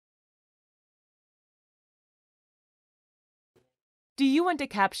Do you want to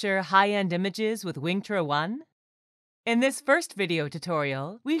capture high-end images with WingtraOne? In this first video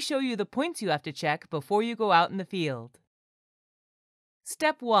tutorial, we show you the points you have to check before you go out in the field.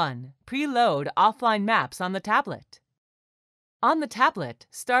 Step 1. Preload offline maps on the tablet. On the tablet,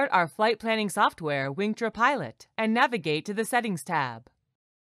 start our flight planning software, WingtraPilot, and navigate to the Settings tab.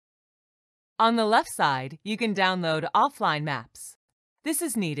 On the left side, you can download offline maps. This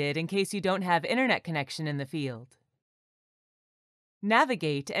is needed in case you don't have internet connection in the field.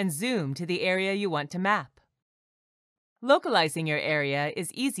 Navigate and zoom to the area you want to map. Localizing your area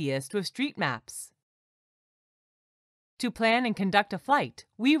is easiest with street maps. To plan and conduct a flight,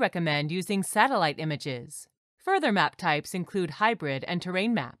 we recommend using satellite images. Further map types include hybrid and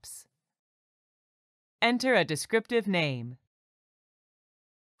terrain maps. Enter a descriptive name.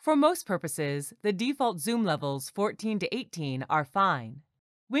 For most purposes, the default zoom levels 14 to 18 are fine.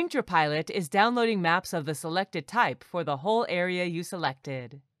 WingtraPilot is downloading maps of the selected type for the whole area you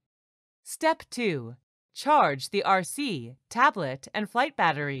selected. Step 2. Charge the RC, tablet, and flight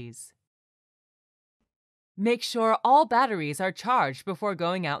batteries. Make sure all batteries are charged before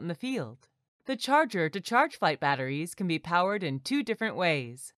going out in the field. The charger to charge flight batteries can be powered in two different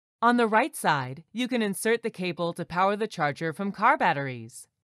ways. On the right side, you can insert the cable to power the charger from car batteries.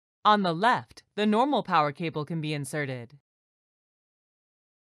 On the left, the normal power cable can be inserted.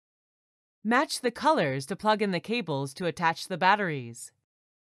 Match the colors to plug in the cables to attach the batteries.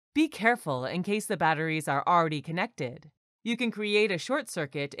 Be careful in case the batteries are already connected. You can create a short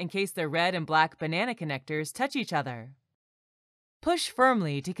circuit in case the red and black banana connectors touch each other. Push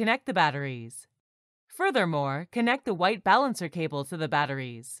firmly to connect the batteries. Furthermore, connect the white balancer cable to the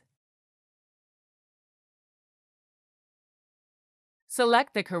batteries.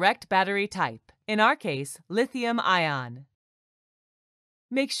 Select the correct battery type, in our case, lithium-ion.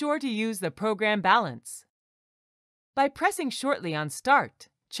 Make sure to use the program balance. By pressing shortly on Start,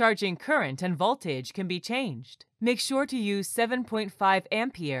 charging current and voltage can be changed. Make sure to use 7.5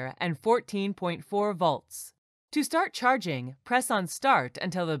 ampere and 14.4 volts. To start charging, press on Start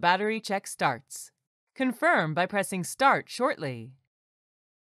until the battery check starts. Confirm by pressing Start shortly.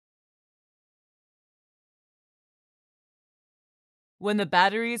 When the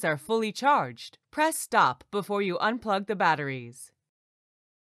batteries are fully charged, press Stop before you unplug the batteries.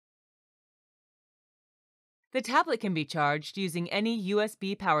 The tablet can be charged using any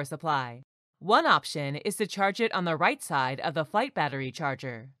USB power supply. One option is to charge it on the right side of the flight battery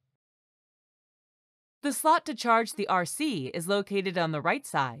charger. The slot to charge the RC is located on the right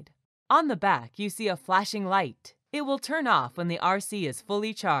side. On the back, you see a flashing light. It will turn off when the RC is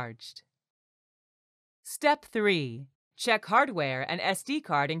fully charged. Step 3. Check hardware and SD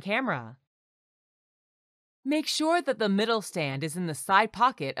card and camera. Make sure that the middle stand is in the side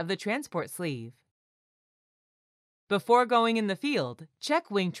pocket of the transport sleeve. Before going in the field, check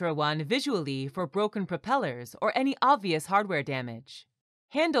WingtraOne visually for broken propellers or any obvious hardware damage.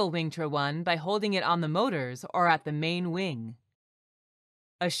 Handle WingtraOne by holding it on the motors or at the main wing.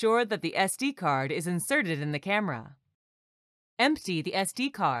 Assure that the SD card is inserted in the camera. Empty the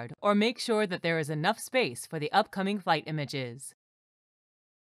SD card or make sure that there is enough space for the upcoming flight images.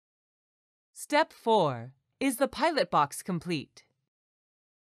 Step 4. Is the pilot box complete?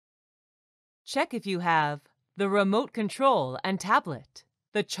 Check if you have the remote control and tablet,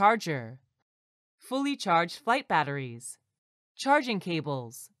 the charger, fully charged flight batteries, charging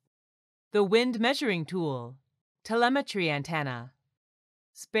cables, the wind measuring tool, telemetry antenna,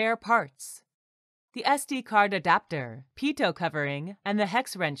 spare parts, the SD card adapter, pitot covering, and the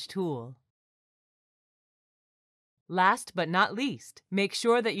hex wrench tool. Last but not least, make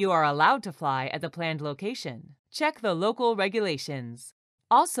sure that you are allowed to fly at the planned location. Check the local regulations.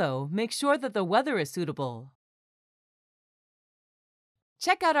 Also, make sure that the weather is suitable.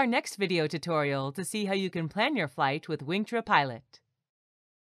 Check out our next video tutorial to see how you can plan your flight with WingtraPilot.